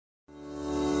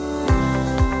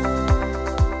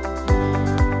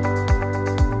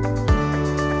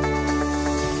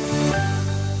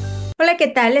Hola, ¿qué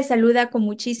tal? Les saluda con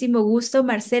muchísimo gusto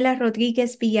Marcela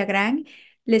Rodríguez Villagrán.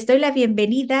 Les doy la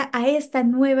bienvenida a esta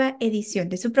nueva edición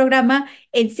de su programa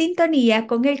En Sintonía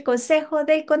con el Consejo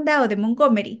del Condado de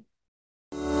Montgomery.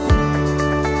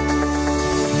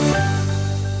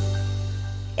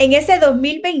 En este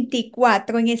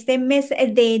 2024, en este mes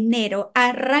de enero,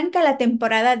 arranca la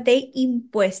temporada de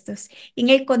impuestos. En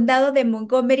el condado de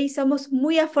Montgomery somos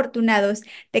muy afortunados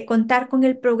de contar con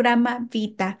el programa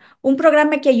VITA, un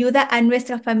programa que ayuda a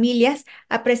nuestras familias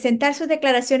a presentar sus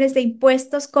declaraciones de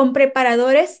impuestos con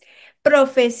preparadores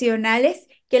profesionales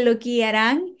que lo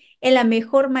guiarán en la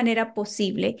mejor manera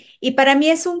posible. Y para mí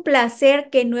es un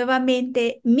placer que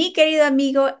nuevamente mi querido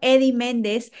amigo Eddie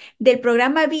Méndez del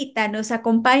programa VITA nos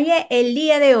acompañe el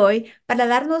día de hoy para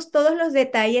darnos todos los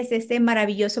detalles de este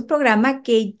maravilloso programa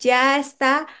que ya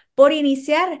está por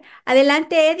iniciar.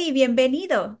 Adelante, Eddie,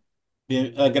 bienvenido.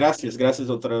 Bien, gracias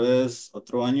otra vez,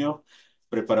 otro año,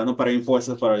 preparando para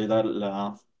impuestos para ayudar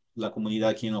la comunidad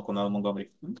aquí en el condado de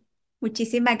Montgomery.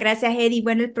 Muchísimas gracias, Eddie.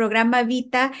 Bueno, el programa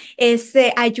VITA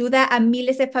ayuda a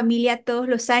miles de familias todos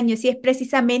los años y es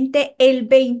precisamente el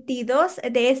 22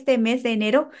 de este mes de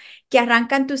enero que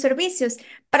arrancan tus servicios.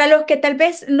 Para los que tal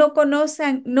vez no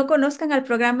conozcan al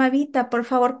programa VITA, por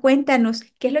favor, cuéntanos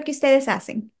qué es lo que ustedes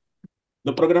hacen.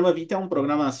 El programa VITA es un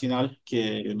programa nacional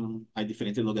que hay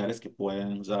diferentes lugares que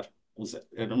pueden usar.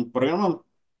 Es un programa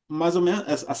más o menos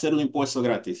es hacer un impuesto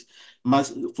gratis.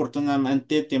 Más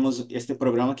afortunadamente tenemos este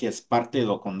programa que es parte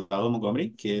del condado de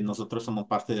Montgomery, que nosotros somos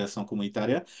parte de la acción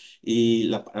comunitaria y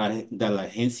de la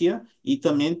agencia y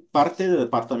también parte del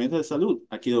Departamento de Salud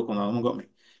aquí del condado de Montgomery.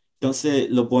 Entonces,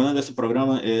 lo bueno de ese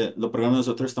programa, los programas de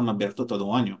nosotros están abiertos todo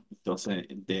el año. Entonces,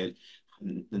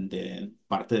 de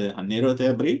parte de enero de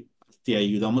abril te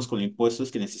ayudamos con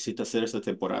impuestos que necesita hacer esta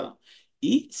temporada.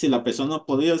 Y si la persona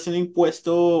podría hacer un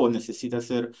impuesto o necesita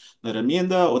hacer una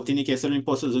enmienda o tiene que hacer un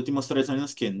impuesto los últimos 3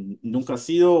 años que nunca ha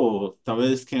sido o tal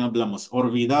vez que hablamos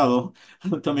olvidado,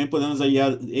 también podemos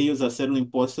ayudar ellos a hacer un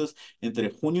impuestos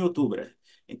entre junio y octubre.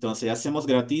 Entonces, hacemos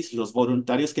gratis los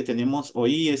voluntarios que tenemos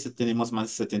hoy, tenemos más de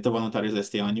 70 voluntarios de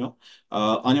este año.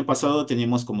 Año pasado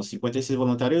teníamos como 56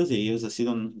 voluntarios y ellos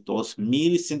hicieron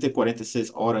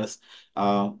 2.146 horas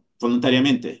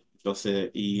voluntariamente. Entonces,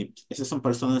 y esas son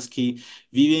personas que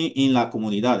viven en la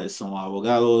comunidad, son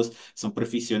abogados, son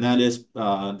profesionales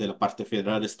de la parte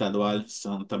federal, estadual,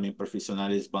 son también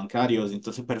profesionales bancarios.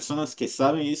 Entonces, personas que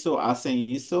saben eso, hacen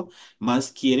eso,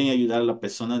 más quieren ayudar a la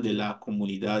persona de la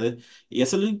comunidad y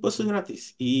hacerlo impuestos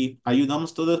gratis. Y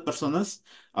ayudamos a todas las personas,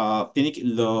 tiene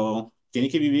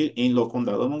que vivir en lo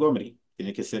condado de Montgomery.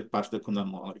 Tiene que ser parte del condado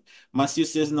de Montgomery. Más si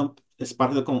ustedes no es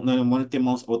parte del condado de Montgomery,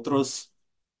 tenemos otros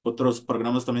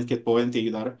programas también que pueden te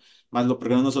ayudar, más los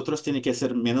programas nosotros tienen que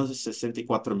hacer menos de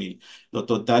 64,000. Lo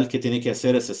total que tiene que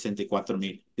hacer es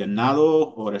 64,000.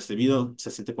 Ganado o recibido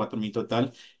 64,000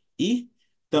 total. Y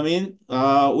también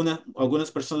algunas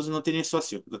personas no tienen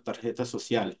socio, la tarjeta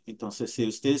social. Entonces, si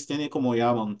ustedes tienen como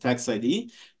llaman Tax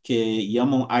ID, que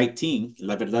llaman ITIN,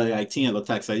 la verdad de ITIN es lo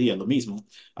Tax ID, es lo mismo,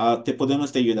 te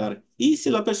podemos te ayudar. Y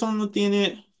si la persona no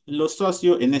tiene los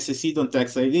socios y necesita un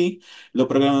Tax ID, los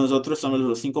programas nosotros somos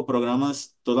los 5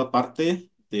 programas, toda parte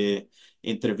de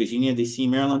entre Virginia, DC y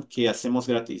Maryland que hacemos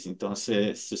gratis.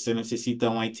 Entonces, si usted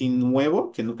necesita un IT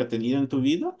nuevo que nunca ha tenido en tu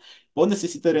vida o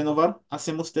necesita renovar,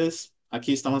 hacemos test.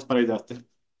 Aquí estamos para ayudarte.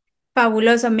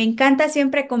 Fabuloso, me encanta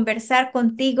siempre conversar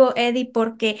contigo, Eddie,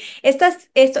 porque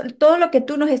todo lo que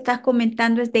tú nos estás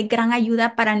comentando es de gran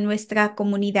ayuda para nuestra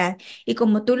comunidad. Y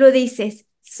como tú lo dices,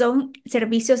 son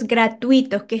servicios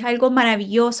gratuitos, que es algo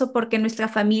maravilloso porque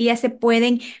nuestras familias se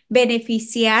pueden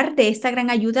beneficiar de esta gran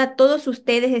ayuda. Todos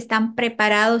ustedes están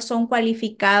preparados, son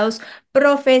cualificados,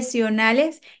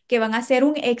 profesionales que van a hacer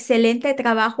un excelente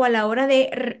trabajo a la hora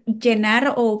de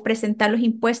llenar o presentar los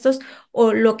impuestos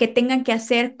o lo que tengan que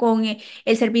hacer con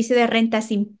el servicio de rentas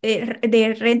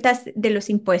de los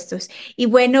impuestos. Y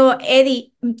bueno,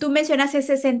 Eddie, tú mencionaste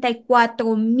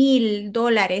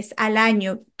 $64,000 al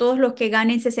año, todos los que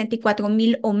ganen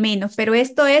 64,000 o menos, pero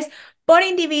esto es por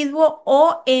individuo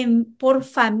o por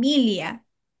familia.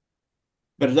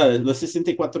 ¿Verdad? Los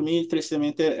 64,000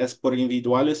 tristemente es por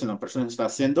individuales si la persona está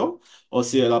haciendo o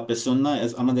si la persona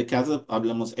es ama de casa,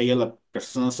 hablamos ella, la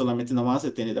persona solamente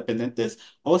nomás tiene dependientes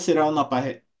o será una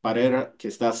pareja que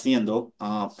está haciendo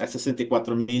a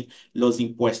 64,000 los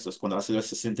impuestos cuando hace los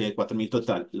 64,000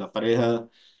 total. La pareja,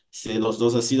 si los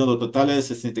dos han sido los totales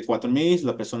 64,000,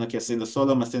 la persona que haciendo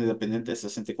solo más tiene dependientes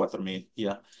 64,000,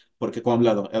 ya. Porque como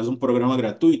hablado, es un programa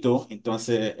gratuito,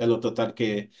 entonces es lo total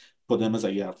que podemos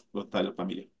ayudar a la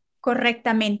familia.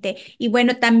 Correctamente. Y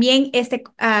bueno, también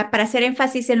para hacer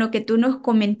énfasis en lo que tú nos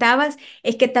comentabas,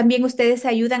 es que también ustedes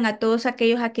ayudan a todos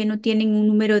aquellos a que no tienen un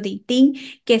número de ITIN,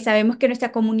 que sabemos que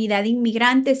nuestra comunidad de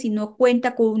inmigrantes, si no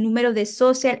cuenta con un número de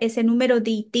social, ese número de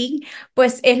ITIN,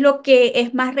 pues es lo que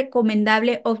es más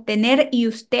recomendable obtener. Y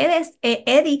ustedes,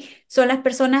 Eddie, son las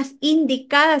personas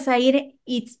indicadas a ir,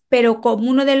 pero como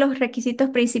uno de los requisitos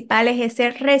principales es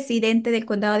ser residente del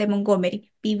condado de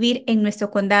Montgomery, vivir en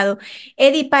nuestro condado.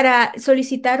 Eddie, para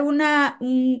solicitar un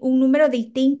número de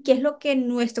ITIN, ¿qué es lo que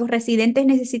nuestros residentes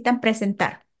necesitan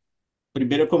presentar?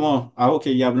 Primero, como algo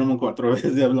que ya hablamos cuatro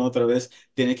veces, ya hablamos otra vez,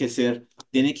 tiene que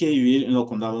vivir en el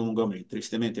condado de Montgomery,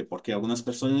 tristemente, porque algunas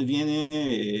personas vienen,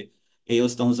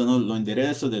 ellos están usando los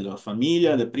enderezos de la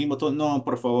familia, de primo, todo. No,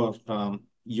 por favor,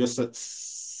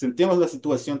 sentimos la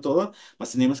situación toda,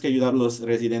 mas tenemos que ayudar a los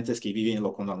residentes que viven en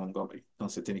el condado de Montgomery.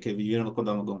 Entonces, tiene que vivir en el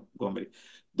condado de Montgomery.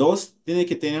 Dos, tiene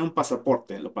que tener un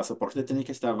pasaporte. El pasaporte tiene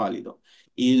que estar válido.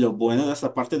 Y lo bueno de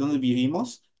esta parte donde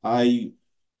vivimos, hay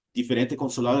diferentes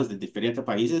consulados de diferentes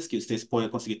países que ustedes pueden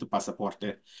conseguir tu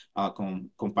pasaporte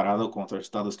comparado con otros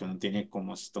estados que no tienen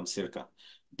como están cerca.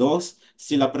 Dos,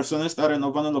 si la persona está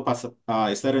renovando,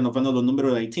 está renovando los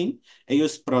números de ITIN,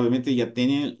 ellos probablemente ya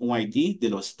tienen un ID de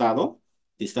los estados,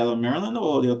 de estado de Maryland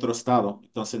o de otro estado.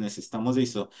 Entonces necesitamos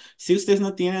eso. Si ustedes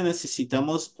no tienen,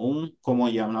 necesitamos un, como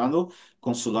llamado,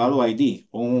 consulado ID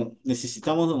o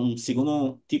necesitamos un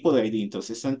segundo tipo de ID.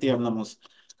 Entonces, antes hablamos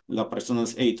la persona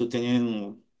es, hey, tú tienes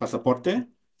un pasaporte,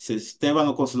 si usted va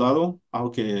al consulado,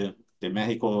 aunque de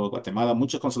México, Guatemala,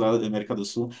 muchos consulados de América del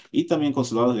Sur y también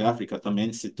consulados de África,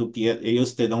 también si tú quieres,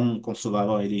 ellos te dan un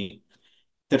consulado ahí.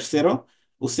 Tercero,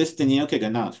 ustedes tenían que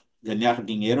ganar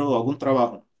dinero o algún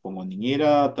trabajo, como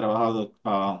niñera, trabajado,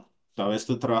 tal vez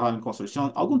tú trabajas en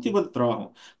construcción, algún tipo de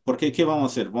trabajo. Porque, ¿qué vamos a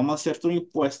hacer? Vamos a hacer tus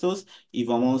impuestos y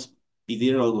vamos a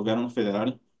pedir al gobierno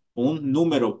federal un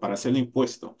número para hacer el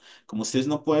impuesto. Como ustedes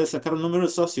no pueden sacar un número de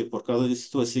socio por causa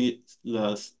de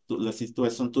la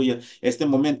situación tuya, este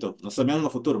momento, no sabemos en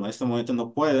el futuro, pero en este momento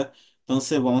no puede,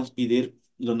 entonces vamos a pedir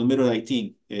los números de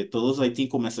ITIN. Todos ITIN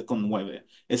comienzan con 9.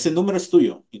 Ese número es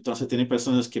tuyo. Entonces tiene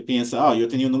personas que piensan, yo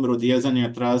tenía un número 10 años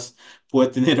atrás,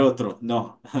 puedo tener otro.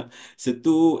 No. Si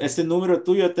tú, ese número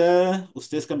tuyo,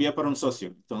 ustedes cambian para un socio.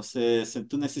 Entonces, si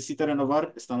tú necesitas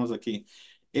renovar, estamos aquí.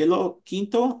 Y lo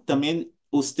quinto, también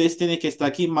ustedes tienen que estar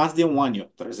aquí más de un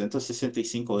año,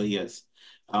 365 días.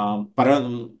 Para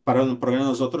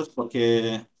nosotros,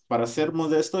 porque para ser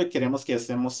modesto y queremos que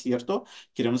hacemos cierto,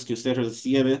 queremos que usted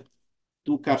reciba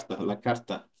tu carta, la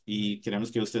carta, y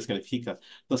queremos que ustedes califiquen.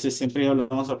 Entonces, siempre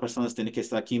hablamos a personas que tienen que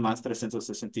estar aquí más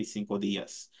 365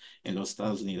 días en los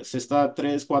Estados Unidos. Si está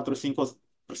 3, 4, 5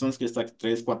 personas que están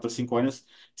 3, 4, 5 años,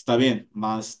 está bien,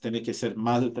 más tiene que ser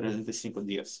más de 365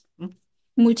 días. ¿Mm?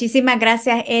 Muchísimas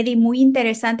gracias, Eddie. Muy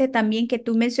interesante también que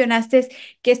tú mencionaste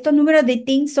que estos números de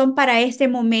ITIN son para este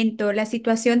momento. La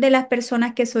situación de las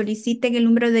personas que soliciten el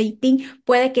número de ITIN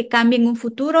puede que cambie en un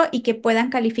futuro y que puedan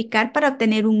calificar para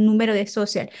obtener un número de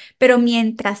social. Pero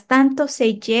mientras tanto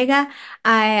se llega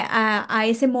a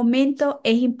ese momento,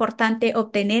 es importante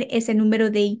obtener ese número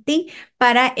de ITIN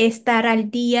para estar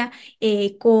al día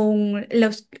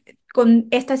con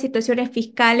estas situaciones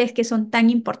fiscales que son tan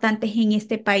importantes en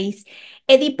este país.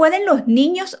 Eddie, ¿pueden los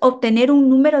niños obtener un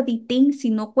número de ITIN si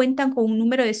no cuentan con un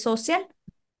número de social?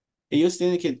 Ellos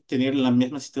tienen que tener la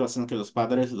misma situación que los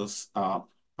padres, los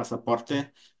pasaportes.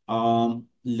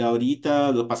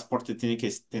 Ahorita los pasaportes tienen que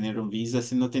tener un visa.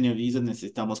 Si no tienen visa,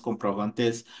 necesitamos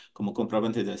comprobantes como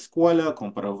comprobantes de escuela,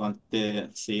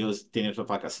 comprobantes si ellos tienen sus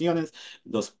vacaciones,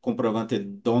 los comprobantes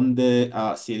donde,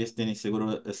 si ellos tienen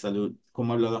seguro de salud.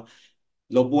 Como hablado,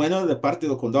 lo bueno de parte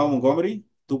del condado de Montgomery,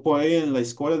 tú puedes ir en la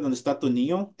escuela donde está tu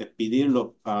niño, de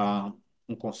pedirlo a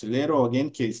un consejero o alguien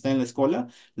que está en la escuela,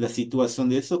 la situación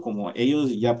de eso, como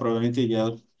ellos ya probablemente ya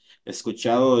han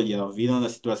escuchado, ya vieron la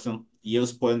situación, y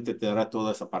ellos pueden te dar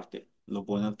toda esa parte. Lo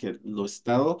bueno que lo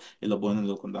estado y lo bueno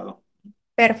del condado.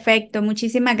 Perfecto,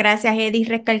 muchísimas gracias, Eddie.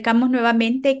 Recalcamos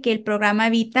nuevamente que el programa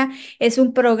VITA es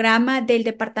un programa del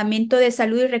Departamento de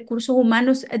Salud y Recursos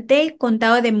Humanos del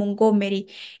Condado de Montgomery.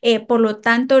 Por lo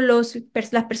tanto, las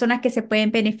personas que se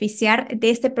pueden beneficiar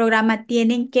de este programa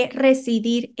tienen que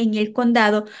residir en el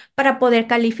condado para poder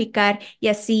calificar y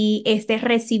así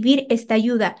recibir esta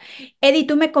ayuda. Eddie,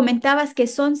 tú me comentabas que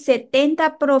son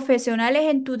 70 profesionales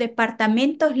en tu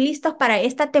departamento listos para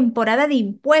esta temporada de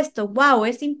impuestos. ¡Wow!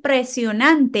 Es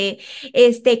impresionante.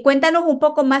 Cuéntanos un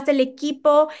poco más del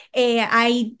equipo.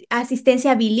 ¿Hay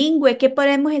asistencia bilingüe? ¿Qué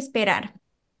podemos esperar?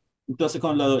 Entonces,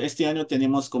 este año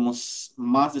tenemos como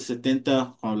más de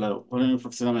 70, bueno,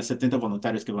 aproximadamente 70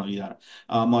 voluntarios que van a ayudar.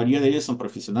 La mayoría de ellos son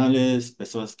profesionales,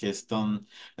 personas que están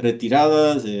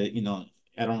retiradas,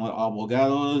 eran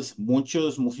abogados,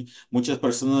 muchas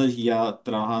personas ya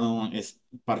trabajaron es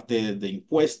parte de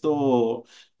impuestos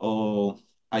o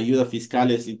ayuda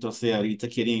fiscales, entonces ahorita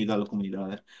quieren ayudar a la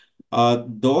comunidad.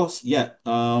 Dos, ya.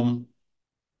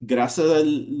 Gracias a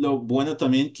lo bueno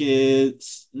también que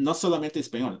no solamente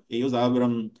español, ellos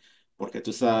hablan, porque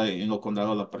tú sabes, en lo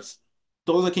condado,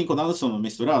 todos aquí en condado somos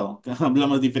mezclados,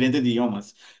 hablamos diferentes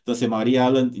idiomas. Entonces, la mayoría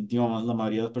hablan idiomas, la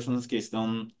mayoría de las personas que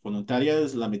están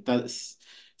voluntarias, la mitad,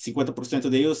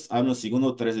 50% de ellos hablan segundo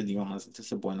o tres idiomas.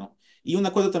 Entonces, bueno. Y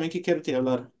una cosa también que quiero te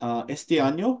hablar, este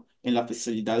año, en la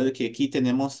facilidad que aquí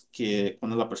tenemos, que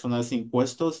cuando la persona hace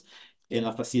impuestos, en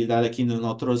la facilidad aquí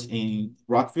nosotros en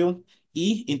Rockville,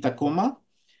 y en Tacoma,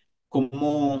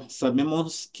 como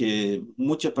sabemos que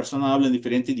muchas personas hablan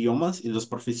diferentes idiomas y los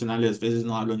profesionales a veces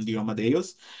no hablan el idioma de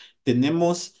ellos,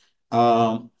 tenemos,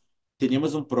 ah,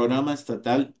 tenemos un programa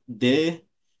estatal de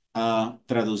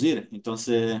traducir.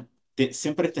 Entonces,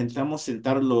 siempre intentamos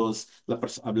sentar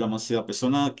hablamos de la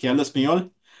persona que habla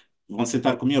español vão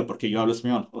sentar comigo porque eu hablo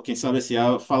espanhol. Ou quem sabe se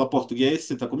ela fala português,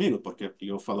 senta comigo porque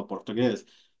eu falo português.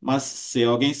 Mas se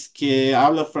alguém que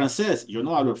habla francés, eu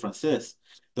não hablo francés.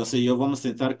 Então, eu vamos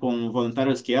tentar com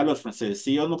voluntários que hablam francés.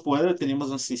 Se eu não puedo,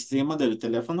 temos um sistema do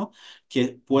teléfono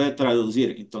que pode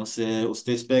traduzir. Então,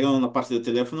 vocês pegam uma parte do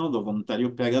teléfono, o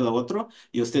voluntário pega a outra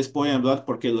e vocês podem falar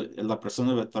porque a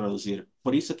pessoa vai traduzir.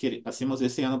 Por isso que hacemos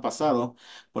esse ano passado,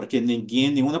 porque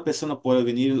nenhuma pessoa pode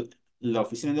vir la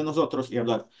oficina de nosotros y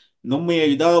hablar. No me he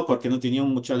ayudado porque no tenía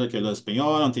un muchacho que habla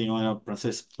español, no tenía un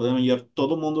francés. Podemos ayudar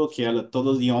todo el mundo que habla todos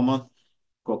los idiomas,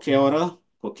 cualquier hora,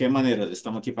 cualquier manera.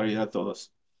 Estamos aquí para ayudar a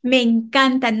todos. Me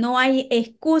encanta, no hay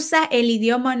excusa, el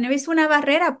idioma no es una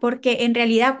barrera porque en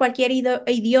realidad cualquier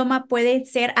idioma puede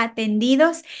ser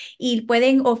atendidos y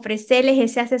pueden ofrecerles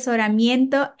ese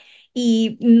asesoramiento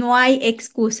y no hay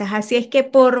excusas. Así es que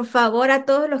por favor a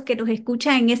todos los que nos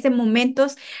escuchan en este momento,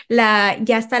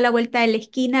 ya está a la vuelta de la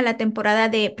esquina la temporada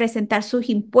de presentar sus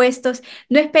impuestos.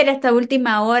 No espere hasta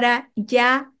última hora,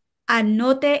 ya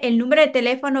anote el número de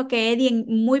teléfono que Eddie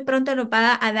muy pronto nos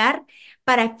va a dar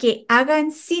para que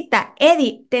hagan cita.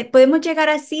 Eddie, ¿podemos llegar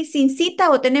así sin cita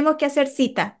o tenemos que hacer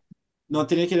cita? No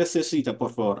tiene que hacer cita,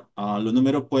 por favor. Los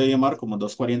números puede llamar como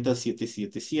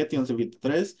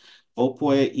 240-777-1123 o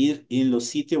puede ir en los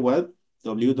sitios web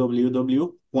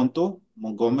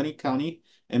www.montgomerycountymd.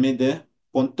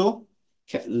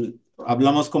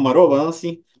 Hablamos como arroba, ¿no?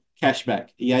 Sí,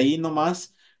 cashback. Y ahí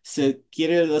nomás, si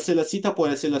quiere hacer la cita,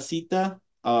 puede hacer la cita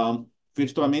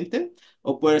virtualmente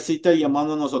o puede hacer cita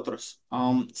llamando a nosotros.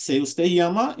 Si usted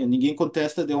llama y ninguém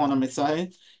contesta, deja un mensaje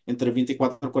entre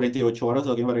 24 y 48 horas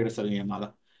alguien va a regresar la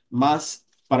llamada. Más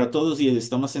para todos los días,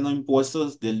 estamos haciendo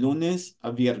impuestos de lunes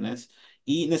a viernes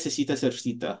y necesita hacer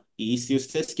cita. Y si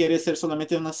usted quiere hacer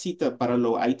solamente una cita para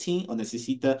lo IT o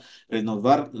necesita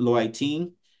renovar lo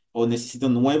IT o necesita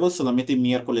nuevos, solamente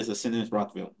miércoles hacen en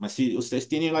Rockville. Mas si ustedes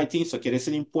tienen el IT o quieren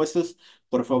hacer impuestos,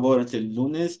 por favor, entre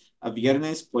lunes a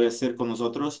viernes puede hacer con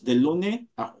nosotros. De lunes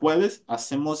a jueves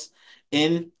hacemos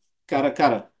en cara a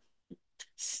cara.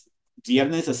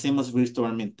 Viernes hacemos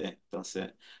virtualmente.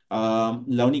 Entonces,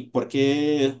 la única,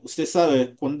 porque usted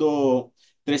sabe,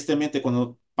 tristemente,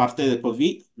 cuando parte de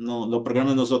COVID, no, lo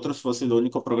programa de nosotros fue el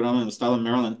único programa en el estado de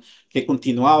Maryland que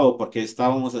continuaba porque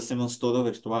hacemos todo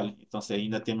virtual. Entonces,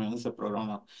 ainda tenemos ese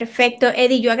programa. Perfecto,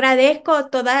 Eddie, yo agradezco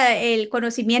todo el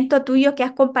conocimiento tuyo que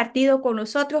has compartido con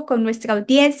nosotros, con nuestra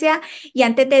audiencia. Y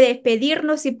antes de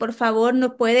despedirnos, si por favor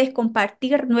nos puedes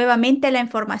compartir nuevamente la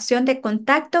información de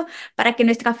contacto para que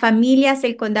nuestras familias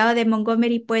del condado de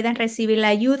Montgomery puedan recibir la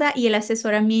ayuda y el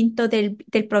asesoramiento del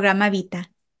programa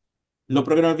VITA. Lo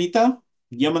programa Vita,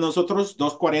 llama a nosotros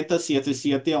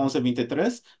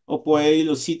 240-77-1123 o puede ir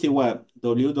al sitio web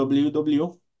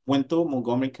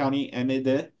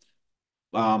www.montgomerycountymd.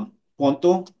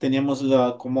 Tenemos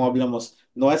como hablamos,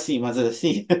 no así, más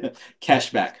así,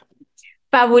 cashback.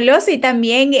 Fabuloso y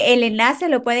también el enlace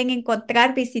lo pueden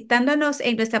encontrar visitándonos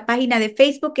en nuestra página de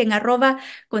Facebook en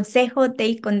 @Consejo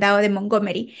del Condado de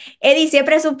Montgomery. Eddie,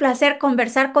 siempre es un placer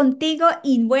conversar contigo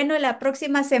y bueno, la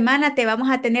próxima semana te vamos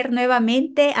a tener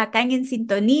nuevamente acá en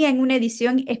Sintonía en una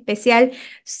edición especial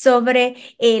sobre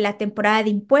la temporada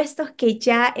de impuestos que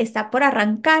ya está por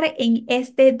arrancar en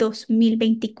este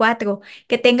 2024.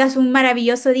 Que tengas un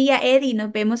maravilloso día, Eddie.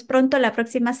 Nos vemos pronto la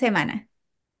próxima semana.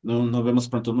 Nos vemos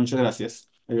pronto. Muchas gracias.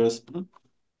 Adiós.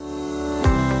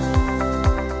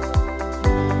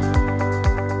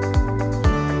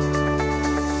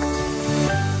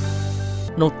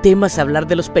 No temas hablar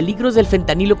de los peligros del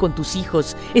fentanilo con tus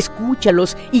hijos.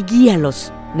 Escúchalos y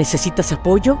guíalos. ¿Necesitas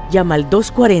apoyo? Llama al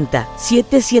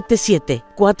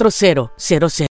 240-777-4000.